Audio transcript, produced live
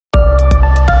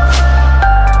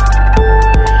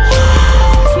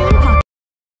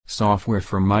software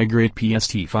for migrate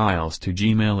PST files to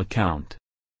Gmail account.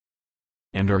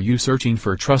 And are you searching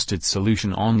for trusted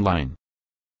solution online?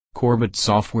 Corbett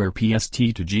Software PST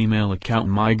to Gmail account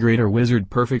migrator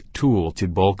wizard, perfect tool to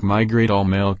bulk migrate all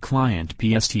mail client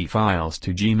PST files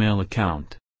to Gmail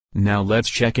account. Now let's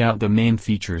check out the main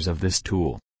features of this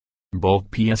tool. Bulk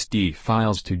PST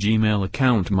files to Gmail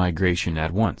account migration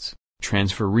at once,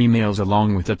 transfer emails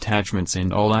along with attachments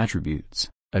and all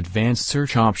attributes, advanced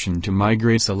search option to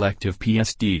migrate selective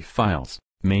PST files,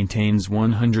 maintains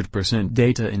 100%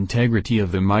 data integrity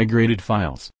of the migrated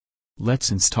files.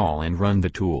 Let's install and run the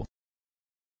tool.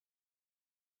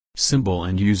 Simple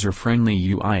and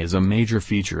user-friendly UI is a major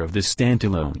feature of this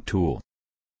standalone tool.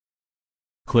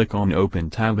 Click on Open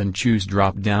tab and choose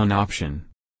drop-down option.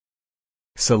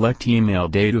 Select Email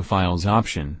Data Files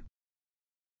option.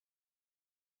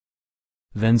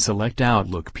 Then select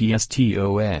Outlook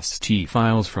PST/OST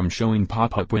files from showing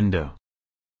pop-up window.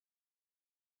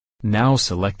 Now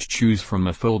select Choose from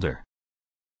a folder.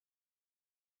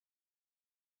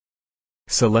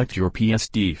 Select your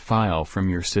PST file from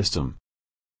your system.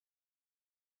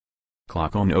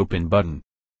 Click on Open button.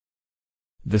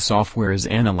 The software is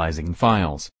analyzing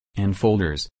files and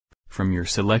folders from your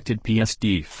selected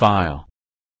PST file.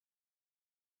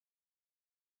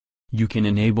 You can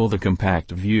enable the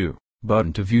Compact View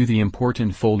button to view the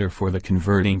important folder for the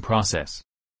converting process.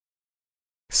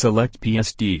 Select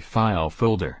PST file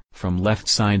folder from left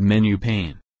side menu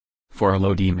pane. For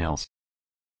load emails,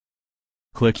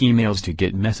 click Emails to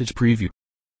get message preview.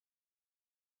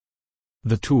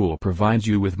 The tool provides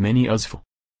you with many useful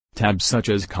tabs such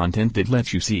as content that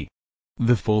lets you see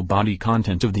the full body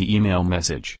content of the email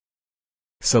message.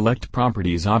 Select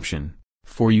Properties option,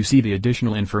 for you see the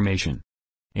additional information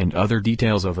and other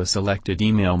details of a selected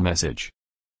email message.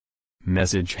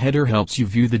 Message header helps you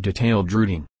view the detailed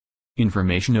routing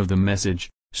information of the message,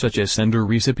 such as sender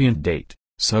recipient date,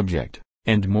 subject,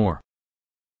 and more.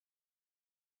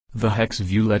 The hex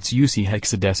view lets you see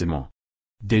hexadecimal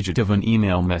digit of an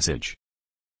email message.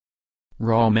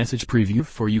 Raw message preview,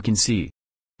 for you can see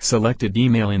selected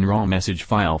email in raw message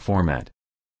file format.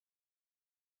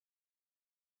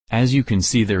 As you can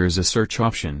see, there is a search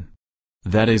option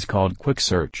that is called Quick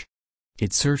Search.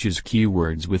 It searches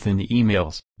keywords within the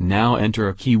emails. Now enter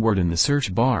a keyword in the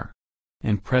search bar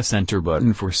and press Enter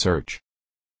button for search.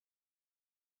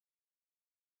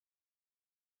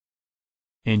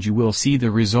 And you will see the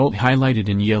result highlighted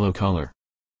in yellow color.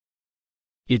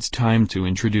 It's time to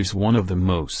introduce one of the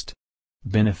most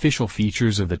beneficial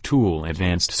features of the tool,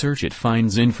 Advanced Search. It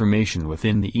finds information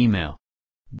within the email.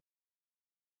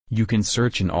 You can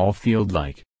search in all fields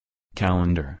like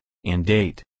calendar and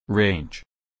date, range,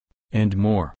 and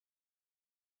more.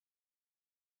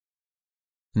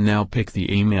 Now pick the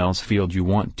emails field you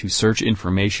want to search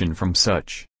information from,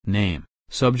 such name,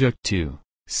 subject to,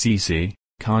 CC,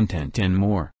 content, and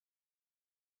more.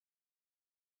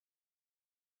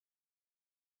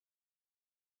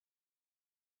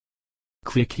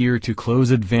 Click here to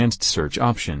close Advanced Search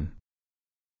option.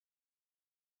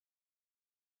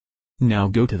 Now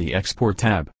go to the Export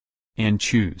tab and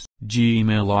choose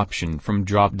Gmail option from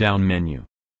drop-down menu.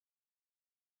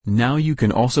 Now you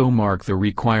can also mark the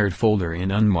required folder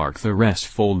and unmark the rest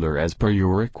folder as per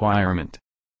your requirement.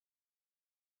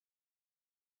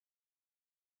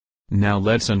 Now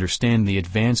let's understand the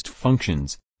advanced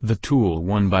functions, the tool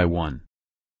one by one.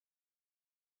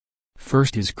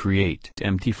 First is Create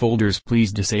Empty Folders.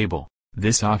 Please disable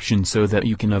this option so that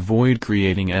you can avoid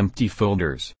creating empty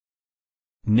folders.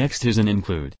 Next is an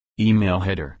Include Email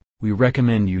Header. We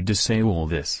recommend you disable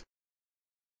this.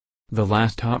 The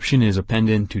last option is Append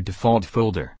into Default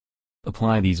Folder.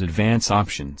 Apply these advanced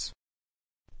options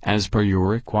as per your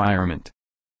requirement.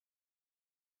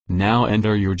 Now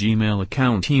enter your Gmail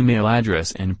account email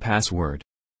address and password.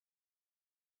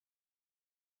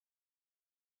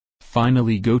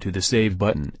 Finally, go to the Save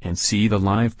button and see the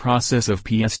live process of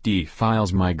PST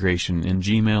files migration in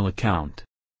Gmail account.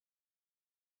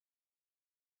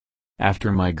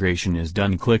 After migration is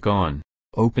done, click on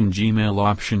Open Gmail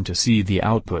option to see the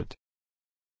output.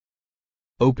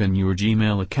 Open your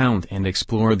Gmail account and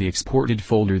explore the exported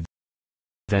folder.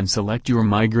 Then select your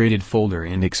migrated folder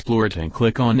and explore it and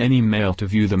click on any mail to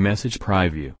view the message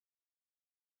preview.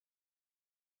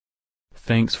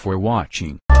 Thanks for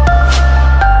watching.